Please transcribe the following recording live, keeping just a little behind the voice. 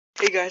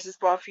Hey guys, it's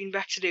Bob Fiend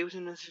back today with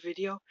another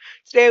video.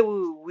 Today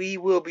we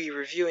will be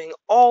reviewing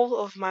all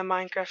of my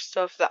Minecraft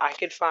stuff that I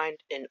could find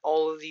in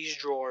all of these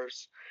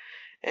drawers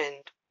and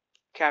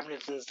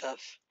cabinets and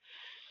stuff.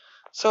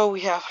 So we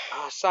have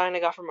a sign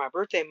I got for my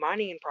birthday,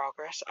 Mining in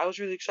Progress. I was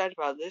really excited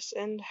about this,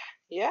 and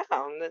yeah,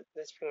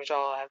 that's pretty much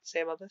all I have to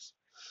say about this.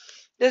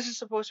 This is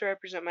supposed to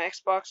represent my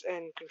Xbox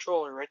and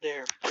controller right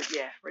there.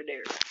 Yeah, right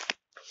there.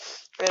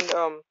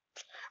 And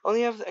I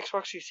only have the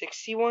Xbox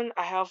 360 one.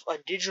 I have a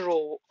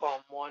digital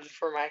one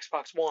for my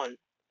Xbox One.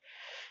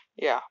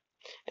 Yeah.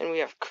 And we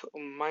have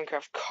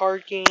Minecraft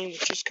card game,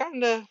 which is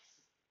kind of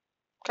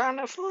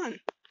fun,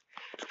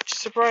 which is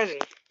surprising.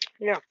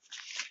 Yeah,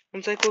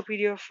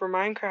 Encyclopedia for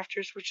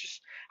Minecrafters, which is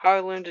how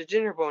I learned the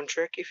dinner bone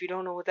trick. If you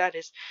don't know what that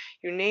is,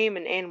 you name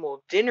an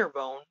animal dinner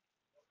bone,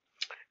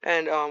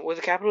 and with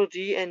a capital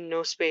D and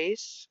no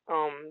space,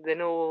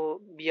 then it will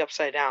be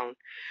upside down,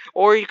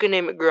 or you can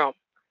name it Grump.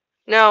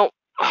 Now,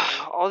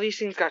 all these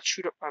things got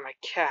chewed up by my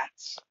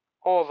cats.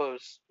 All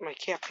those. My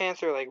cat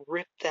Panther like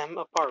ripped them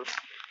apart.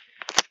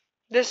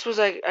 This was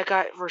like I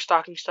got for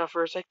stocking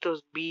stuffers, like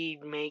those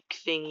bead make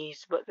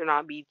thingies, but they're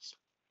not beads.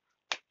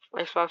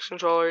 Xbox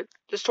controller.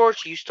 This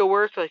torch used to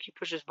work, like you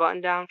push this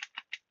button down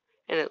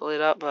and it lit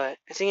up, but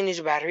I think it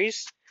needs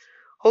batteries.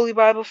 Holy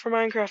Bible for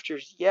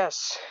Minecrafters.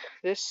 Yes,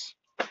 that's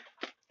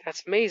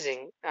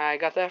amazing. I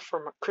got that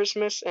for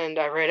Christmas and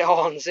I read it all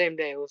on the same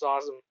day. It was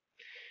awesome.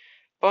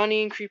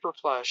 Bunny and Creeper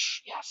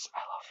plush. Yes, I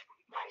love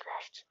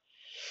Minecraft.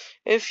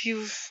 If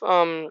you've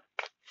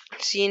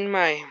seen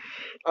my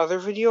other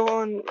video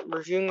on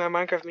reviewing my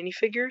Minecraft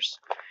minifigures,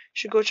 you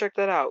should go check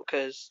that out,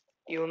 because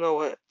you'll know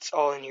what's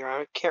all in here.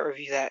 I can't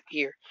review that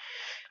here.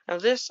 Now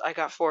this I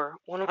got for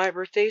one of my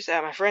birthdays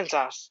at my friend's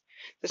house.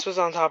 This was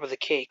on top of the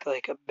cake,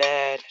 like a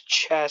bed,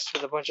 chest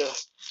with a bunch of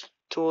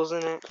tools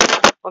in it.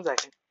 One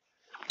second.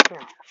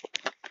 Yeah.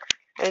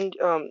 And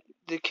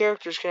the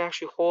characters can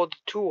actually hold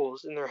the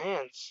tools in their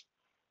hands.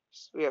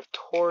 So we have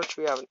torch,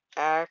 we have an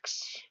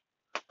axe,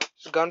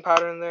 there's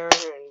gunpowder in there,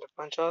 and a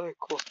bunch of other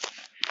cool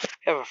stuff.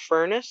 We have a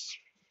furnace.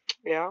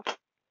 Yeah.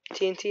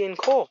 TNT and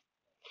coal.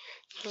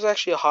 This was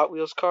actually a Hot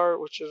Wheels car,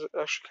 which is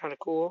actually kind of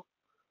cool.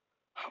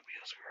 Hot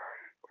Wheels,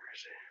 where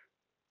is it?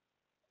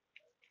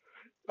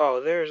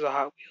 Oh, there's the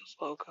Hot Wheels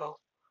logo.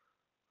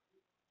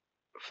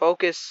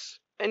 Focus.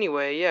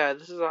 Anyway, yeah,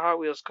 this is a Hot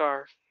Wheels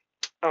car.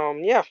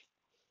 Yeah.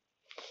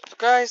 So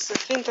guys, I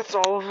think that's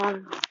all of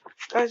them.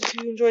 Guys, if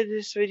you enjoyed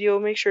this video,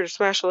 make sure to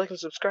smash the like and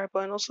subscribe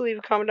button. Also, leave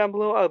a comment down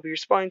below. I'll be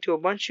responding to a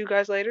bunch of you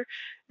guys later.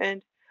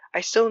 And I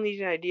still need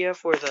an idea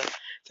for the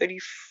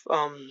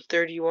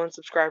 31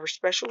 subscriber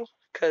special,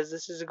 because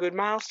this is a good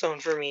milestone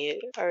for me.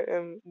 I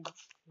am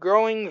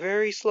growing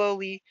very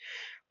slowly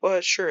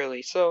but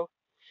surely. So,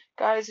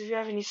 guys, if you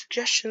have any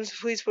suggestions,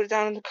 please put it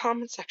down in the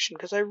comment section,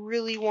 because I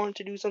really want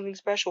to do something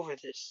special for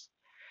this.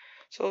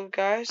 So,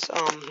 guys,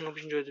 hope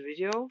you enjoyed the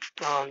video.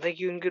 Thank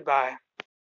you and goodbye.